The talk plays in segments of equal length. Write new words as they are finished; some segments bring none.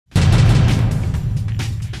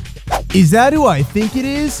Is that who I think it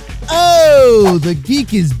is? Oh, the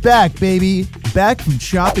geek is back, baby. Back from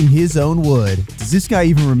chopping his own wood. Does this guy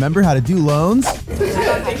even remember how to do loans? I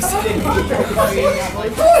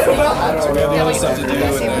don't know, the other stuff to do, and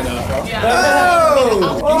then,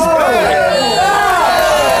 What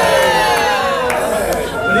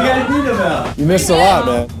are you guys doing about? you missed a lot,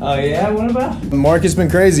 man. Oh yeah, what about? Mark has been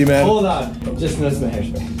crazy, man. Hold on, just noticed my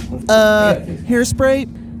hairspray. Hairspray?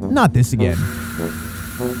 Not this again.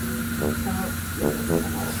 I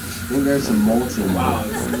think there's some mulch in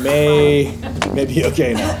there. Maybe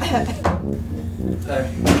okay now. All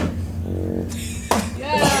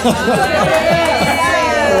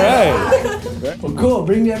right. Well, cool.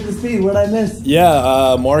 Bring me up to speed. What I missed?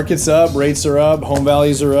 Yeah, market's up, rates are up, home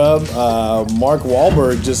values are up. Mark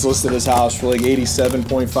Wahlberg just listed his house for like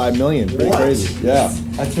 $87.5 million. Pretty crazy. Yeah.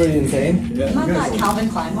 That's pretty insane. Isn't that Calvin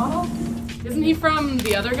Klein model? Isn't he from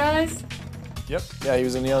the other guys? Yep. Yeah, he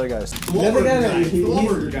was in the other guys. The other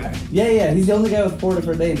guy, yeah, he's the only guy with 4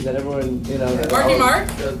 different names that everyone, you know. Marky Mark?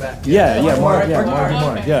 Mark. Yeah,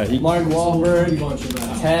 Mark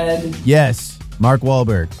Wahlberg, Ted. Yes, Mark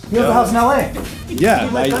Wahlberg. He has a house in LA. Yeah,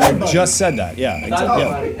 I just said that. Yeah. Have you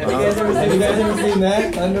guys ever seen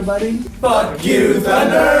that? Thunder Buddy? Fuck you,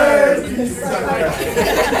 Thunder!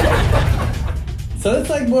 So it's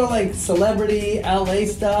like more like celebrity LA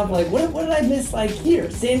stuff. Like what did I miss like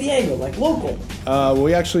here? San Diego, like local.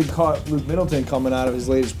 We actually caught Luke Middleton coming out of his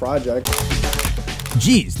latest project.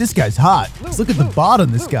 Jeez, this guy's hot. Let's look at the bottom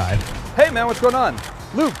of this guy. Hey man, what's going on?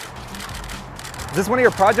 Luke, is this one of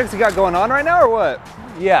your projects you got going on right now or what?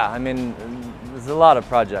 Yeah, I mean, there's a lot of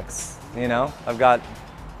projects, you know?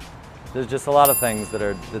 There's just a lot of things that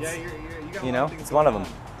are, it's one of them.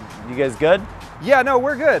 You guys good? Yeah, no,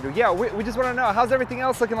 we're good. Yeah, we just want to know, how's everything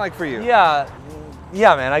else looking like for you? Yeah,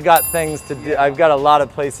 man, I got things to do. I've got a lot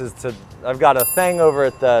of places to, I've got a thing over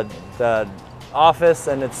at the office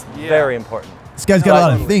and it's very important. This guy's got a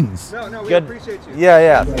lot of things. No, we Good. appreciate you.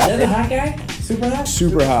 Yeah. Is that the hot guy? Super hot?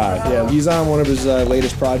 Super high. Yeah, he's on one of his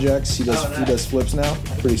latest projects. He does flips now.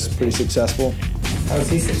 Pretty successful. How is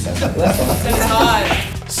he successful? That's fun. It's hot.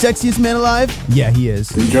 Sexiest man alive? Yeah, he is.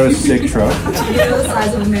 He drove a sick truck. You know the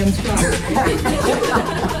size of a man's truck.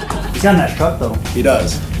 He's got that truck though. He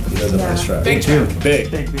does. He does a nice truck. Big too. Big.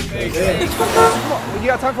 You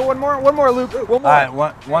got time for one more? One more, Luke. One more. All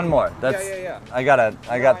right, one more. That's, Yeah. I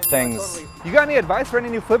got things. You got any advice for any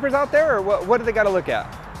new flippers out there, or what do they got to look at?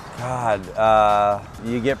 God,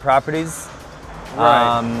 you get properties.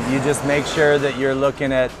 Right. You just make sure that you're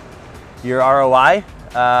looking at your ROI,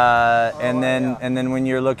 and then when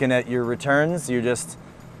you're looking at your returns, you're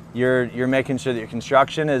making sure that your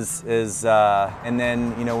construction is and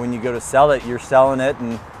then when you go to sell it, you're selling it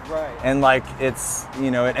and like it's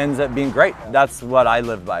it ends up being great. That's what I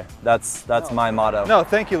live by. That's my motto. No,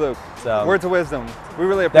 thank you, Luke. So, words of wisdom. We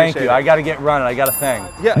really appreciate it. thank you. I got to get running. I got a thing.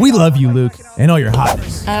 Yeah. We love you, Luke, and all your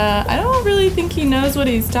hotness. I don't really think he knows what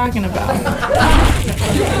he's talking about.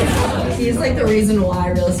 He's like the reason why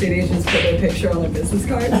real estate agents put their picture on their business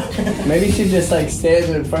card. Maybe you should just like stand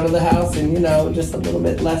in front of the house and just a little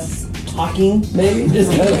bit less talking, maybe.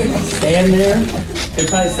 Just stand there. They'd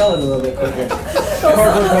probably sell it a little bit quicker.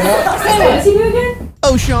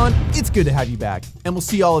 Oh, Sean, it's good to have you back, and we'll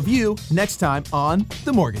see all of you next time on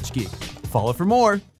The Mortgage Geek. Follow for more.